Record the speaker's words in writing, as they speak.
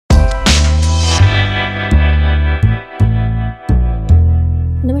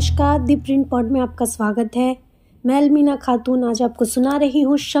नमस्कार, दी print pod में आपका स्वागत है। मैं अलमीना खातून आज आपको सुना रही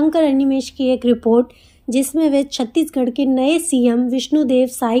हूँ शंकर अनिमेश की एक रिपोर्ट, जिसमें वे छत्तीसगढ़ के नए सीएम विष्णुदेव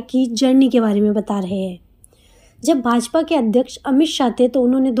साय की जर्नी के बारे में बता रहे हैं। जब भाजपा के अध्यक्ष अमित शाह थे तो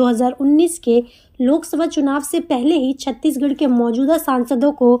उन्होंने 2019 के लोकसभा चुनाव से पहले ही छत्तीसगढ़ के मौजूदा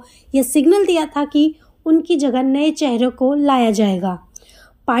सांसदों को यह सिग्नल दिया था कि उनकी जगह नए चेहरों को लाया जाएगा।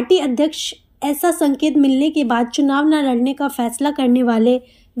 पार्टी अध्यक्ष ऐसा संकेत मिलने के बाद चुनाव न लड़ने का फैसला करने वाले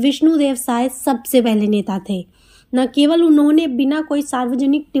विष्णुदेव साय सबसे पहले नेता थे। न केवल उन्होंने बिना कोई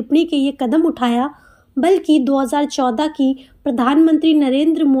सार्वजनिक टिप्पणी के ये कदम उठाया, बल्कि 2014 की प्रधानमंत्री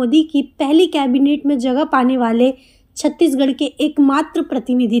नरेंद्र मोदी की पहली कैबिनेट में जगह पाने वाले छत्तीसगढ़ के एकमात्र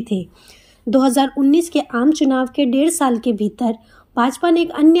प्रतिनिधि थे। 2019 के आम चुनाव के 1.5 साल के भीतर भाजपा ने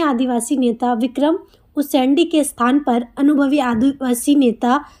एक अन्य आदिवासी नेता विक्रम उसेंडी के स्थान पर अनुभवी आदिवासी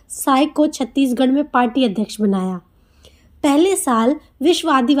नेता साय को छत्तीसगढ़ में पार्टी अध्यक्ष बनाया। पहले साल विश्व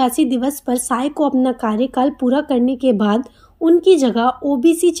आदिवासी दिवस पर साय को अपना कार्यकाल पूरा करने के बाद उनकी जगह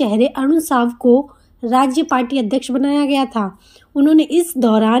ओबीसी चेहरे अरुण साव को राज्य पार्टी अध्यक्ष बनाया गया था। उन्होंने इस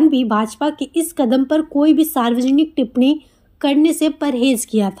दौरान भी भाजपा के इस कदम पर कोई भी सार्वजनिक टिप्पणी करने से परहेज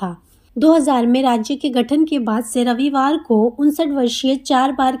किया था। 2000 में राज्य के गठन के बाद से रविवार को 59 वर्षीय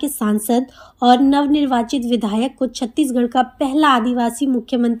 4 बार के सांसद और नवनिर्वाचित विधायक को छत्तीसगढ़ का पहला आदिवासी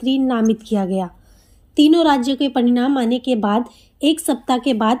मुख्यमंत्री नामित किया गया। तीनों राज्यों के परिणाम आने के बाद एक सप्ताह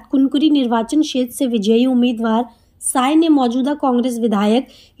के बाद कुनकुरी निर्वाचन क्षेत्र से विजयी उम्मीदवार साय ने मौजूदा कांग्रेस विधायक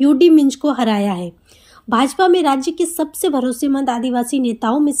यूडी मिंज को हराया है। भाजपा में राज्य के सबसे भरोसेमंद आदिवासी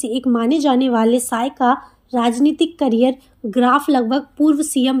नेताओं में से एक माने जाने वाले साय का राजनीतिक करियर ग्राफ लगभग पूर्व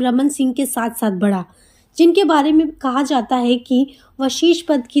सीएम रमन सिंह के साथ साथ बढ़ा, जिनके बारे में कहा जाता है कि वह शीर्ष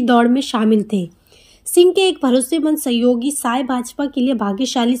पद की दौड़ में शामिल थे। सिंह के एक भरोसेमंद सहयोगी साय भाजपा के लिए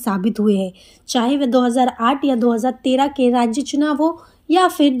भाग्यशाली साबित हुए हैं, चाहे वे 2008 या 2013 के राज्य चुनाव हो या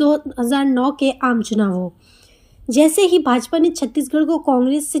फिर 2009 के आम चुनाव हो। जैसे ही भाजपा ने छत्तीसगढ़ को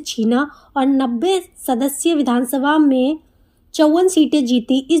कांग्रेस से छीना और 90 सदस्यीय विधानसभा में 54 सीटें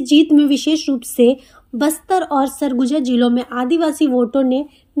जीती, इस जीत में विशेष रूप से बस्तर और सरगुजा जिलों में आदिवासी वोटों ने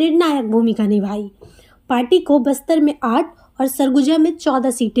निर्णायक भूमिका निभाई। पार्टी को बस्तर में 8 और सरगुजा में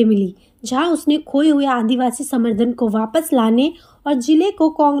 14 सीटें मिली, जहां उसने खोए हुए आदिवासी समर्थन को वापस लाने और जिले को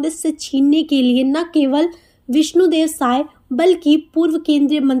कांग्रेस से छीनने के लिए न केवल विष्णुदेव साय बल्कि पूर्व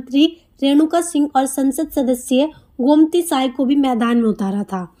केंद्रीय मंत्री रेणुका सिंह और संसद सदस्य गोमती साय को भी मैदान में उतारा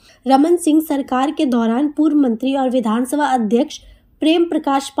था। रमन सिंह सरकार के दौरान पूर्व मंत्री और विधानसभा अध्यक्ष प्रेम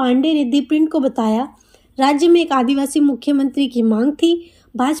प्रकाश पांडे ने दी प्रिंट को बताया, राज्य में एक आदिवासी मुख्यमंत्री की मांग थी।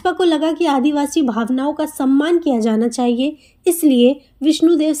 भाजपा को लगा कि आदिवासी भावनाओं का सम्मान किया जाना चाहिए, इसलिए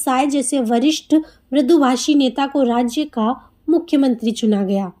विष्णुदेव साय जैसे वरिष्ठ मृदुभाषी नेता को राज्य का मुख्यमंत्री चुना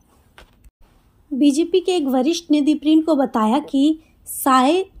गया। बीजेपी के एक वरिष्ठ ने दी प्रिंट को बताया कि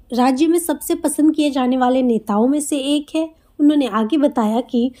साय राज्य में सबसे पसंद किए जाने वाले नेताओं में से एक है। उन्होंने आगे बताया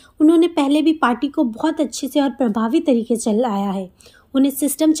कि उन्होंने पहले भी पार्टी को बहुत अच्छे से और प्रभावी तरीके से चलाया है। उन्हें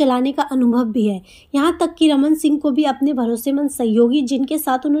सिस्टम चलाने का अनुभव भी है। यहाँ तक कि रमन सिंह को भी अपने भरोसेमंद सहयोगी, जिनके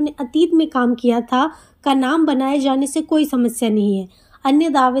साथ उन्होंने अतीत में काम किया था, का नाम बनाए जाने से कोई समस्या नहीं है। अन्य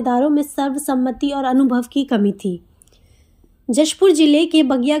दावेदारों में सर्वसम्मति और अनुभव की कमी थी। जशपुर जिले के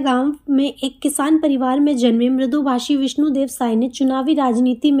बगिया गांव में एक किसान परिवार में जन्मे मृदुभाषी विष्णुदेव साय ने चुनावी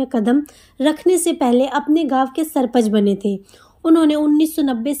राजनीति में कदम रखने से पहले अपने गांव के सरपंच बने थे। उन्होंने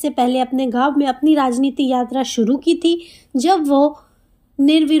 1990 से पहले अपने गांव में अपनी राजनीति यात्रा शुरू की थी, जब वो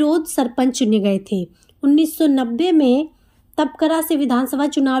निर्विरोध सरपंच चुने गए थे। 1990 में तपकरा से विधानसभा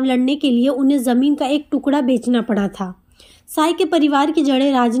चुनाव लड़ने के लिए उन्हें जमीन का एक टुकड़ा बेचना पड़ा था। साय के परिवार की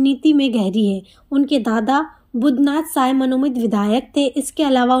जड़ें राजनीति में गहरी है। उनके दादा बुद्धनाथ साय मनोनीत विधायक थे। इसके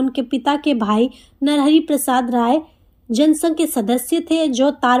अलावा उनके पिता के भाई नरहरि प्रसाद राय जनसंघ के सदस्य थे,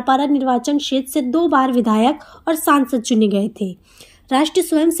 जो तारपारा निर्वाचन क्षेत्र से 2 बार विधायक और सांसद चुने गए थे। राष्ट्रीय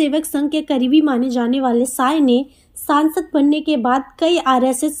स्वयंसेवक संघ के करीबी माने जाने वाले साय ने सांसद बनने के बाद कई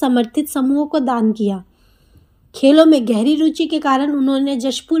आरएसएस समर्थित समूहों को दान किया। खेलों में गहरी रुचि के कारण उन्होंने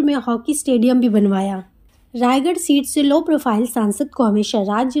जशपुर में हॉकी स्टेडियम भी बनवाया। रायगढ़ सीट से लो प्रोफाइल सांसद को हमेशा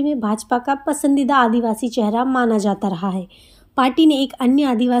राज्य में भाजपा का पसंदीदा आदिवासी चेहरा माना जाता रहा है। पार्टी ने एक अन्य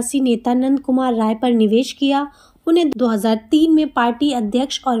आदिवासी नेता नंद कुमार राय पर निवेश किया। उन्हें 2003 में पार्टी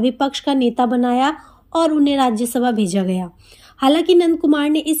अध्यक्ष और विपक्ष का नेता बनाया और उन्हें राज्यसभा भेजा गया। हालांकि नंद कुमार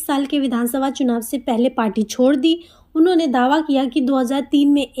ने इस साल के विधानसभा चुनाव से पहले पार्टी छोड़ दी। उन्होंने दावा किया कि 2003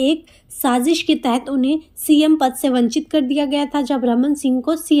 में एक साजिश के तहत उन्हें सीएम पद से वंचित कर दिया गया था, जब रमन सिंह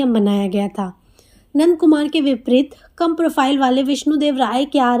को सीएम बनाया गया था। नंद कुमार के विपरीत कम प्रोफाइल वाले विष्णुदेव राय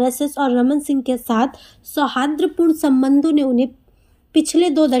के आरएसएस और रमन सिंह के साथ सौहार्दपूर्ण संबंधों ने उन्हें पिछले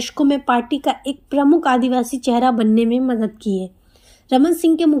 2 दशकों में पार्टी का एक प्रमुख आदिवासी चेहरा बनने में मदद की है। रमन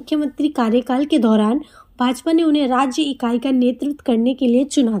सिंह के मुख्यमंत्री कार्यकाल के दौरान भाजपा ने उन्हें राज्य इकाई का नेतृत्व करने के लिए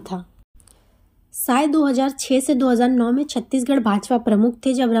चुना था। साल 2006 से 2009 में छत्तीसगढ़ भाजपा प्रमुख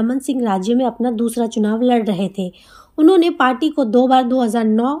थे जब रमन सिंह राज्य में अपना दूसरा चुनाव लड़ रहे थे। उन्होंने पार्टी को 2 बार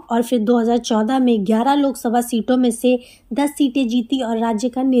 2009 और फिर 2014 में 11 लोकसभा सीटों में से 10 सीटें जीती और राज्य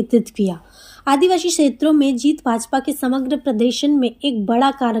का नेतृत्व किया। आदिवासी क्षेत्रों में जीत भाजपा के समग्र प्रदर्शन में एक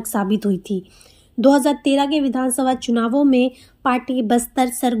बड़ा कारक साबित हुई थी। 2013 के विधानसभा चुनावों में पार्टी बस्तर,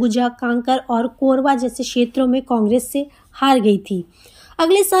 सरगुजा, कांकर और कोरबा जैसे क्षेत्रों में कांग्रेस से हार गई थी।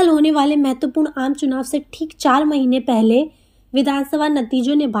 अगले साल होने वाले महत्वपूर्ण आम चुनाव से ठीक 4 महीने पहले विधानसभा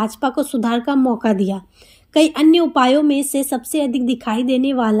नतीजों ने भाजपा को सुधार का मौका दिया। कई अन्य उपायों में से सबसे अधिक दिखाई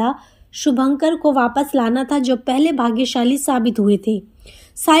देने वाला शुभंकर को वापस लाना था, जो पहले भाग्यशाली साबित हुए थे।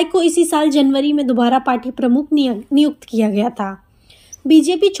 साय को इसी साल जनवरी में दोबारा पार्टी प्रमुख नियुक्त किया गया था।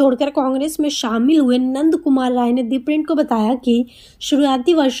 बीजेपी छोड़कर कांग्रेस में शामिल हुए नंद कुमार राय ने दी प्रिंट को बताया कि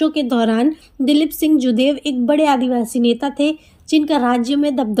शुरुआती वर्षों के दौरान दिलीप सिंह जुदेव एक बड़े आदिवासी नेता थे जिनका राज्य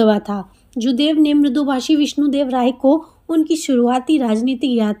में दबदबा था। जुदेव ने मृदुभाषी विष्णुदेव राय को उनकी शुरुआती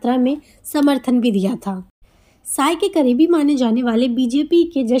राजनीतिक यात्रा में समर्थन भी दिया था। साय के करीबी माने जाने वाले बीजेपी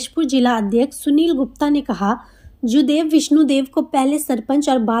के जशपुर जिला अध्यक्ष सुनील गुप्ता ने कहा, जुदेव विष्णुदेव को पहले सरपंच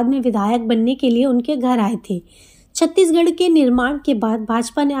और बाद में विधायक बनने के लिए उनके घर आए थे। छत्तीसगढ़ के निर्माण के बाद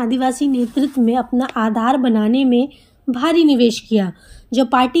भाजपा ने आदिवासी नेतृत्व में अपना आधार बनाने में भारी निवेश किया, जो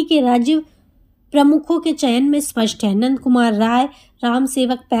पार्टी के राज्य प्रमुखों के चयन में स्पष्ट है। नंद कुमार राय, राम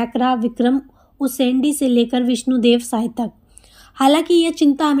सेवक पैकरा, विक्रम उसेंडी से लेकर विष्णुदेव साय तक। हालांकि यह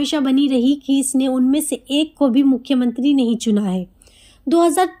चिंता हमेशा बनी रही कि इसने उनमें से एक को भी मुख्यमंत्री नहीं चुना है।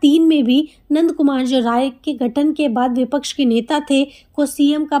 2003 में भी नंद कुमार, जो राय के गठन के बाद विपक्ष के नेता थे, को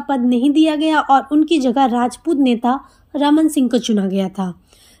सीएम का पद नहीं दिया गया और उनकी जगह राजपूत नेता रमन सिंह को चुना गया था।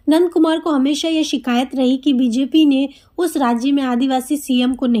 नंद कुमार को हमेशा यह शिकायत रही कि बीजेपी ने उस राज्य में आदिवासी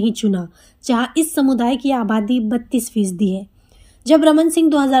सीएम को नहीं चुना जहां इस समुदाय की आबादी 32% है। जब रमन सिंह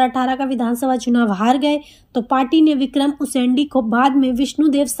 2018 का विधानसभा चुनाव हार गए तो पार्टी ने विक्रम उसेंडी को, बाद में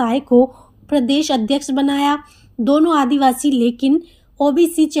विष्णुदेव साय को प्रदेश अध्यक्ष बनाया। दोनों आदिवासी लेकिन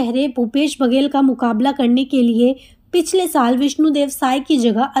ओबीसी चेहरे भूपेश बघेल का मुकाबला करने के लिए पिछले साल विष्णुदेव साय की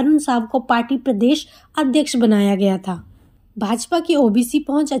जगह अरुण साव को पार्टी प्रदेश अध्यक्ष बनाया गया था। भाजपा की ओबीसी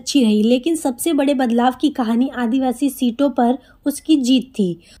पहुंच अच्छी रही, लेकिन सबसे बड़े बदलाव की कहानी आदिवासी सीटों पर उसकी जीत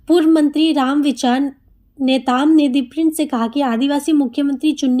थी। पूर्व मंत्री रामविचार नेताम ने दी प्रिंट से कहा कि आदिवासी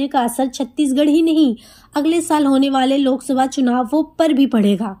मुख्यमंत्री चुनने का असर छत्तीसगढ़ ही नहीं, अगले साल होने वाले लोकसभा चुनावों पर भी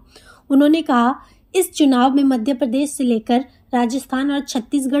पड़ेगा। उन्होंने कहा, इस चुनाव में मध्य प्रदेश से लेकर राजस्थान और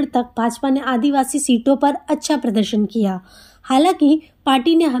छत्तीसगढ़ तक भाजपा ने आदिवासी सीटों पर अच्छा प्रदर्शन किया। हालांकि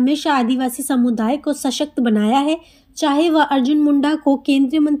पार्टी ने हमेशा आदिवासी समुदाय को सशक्त बनाया है, चाहे वह अर्जुन मुंडा को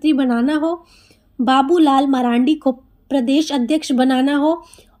केंद्रीय मंत्री बनाना हो, बाबूलाल मरांडी को प्रदेश अध्यक्ष बनाना हो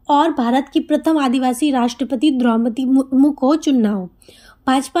और भारत की प्रथम आदिवासी राष्ट्रपति द्रौपदी मुर्मू को चुनना हो।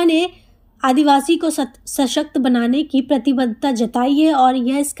 भाजपा ने आदिवासी को सशक्त बनाने की प्रतिबद्धता जताई है और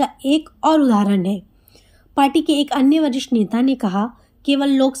यह इसका एक और उदाहरण है। पार्टी के एक अन्य वरिष्ठ नेता ने कहा, केवल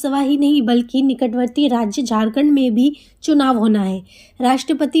लोकसभा ही नहीं बल्कि निकटवर्ती राज्य झारखंड में भी चुनाव होना है।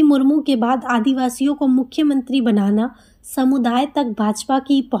 राष्ट्रपति मुर्मू के बाद आदिवासियों को मुख्यमंत्री बनाना, समुदाय तक भाजपा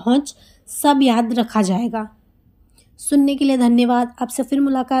की पहुंच, सब याद रखा जाएगा। सुनने के लिए धन्यवाद। आपसे फिर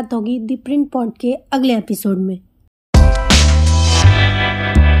मुलाकात होगी दी प्रिंट पॉड के अगले एपिसोड में।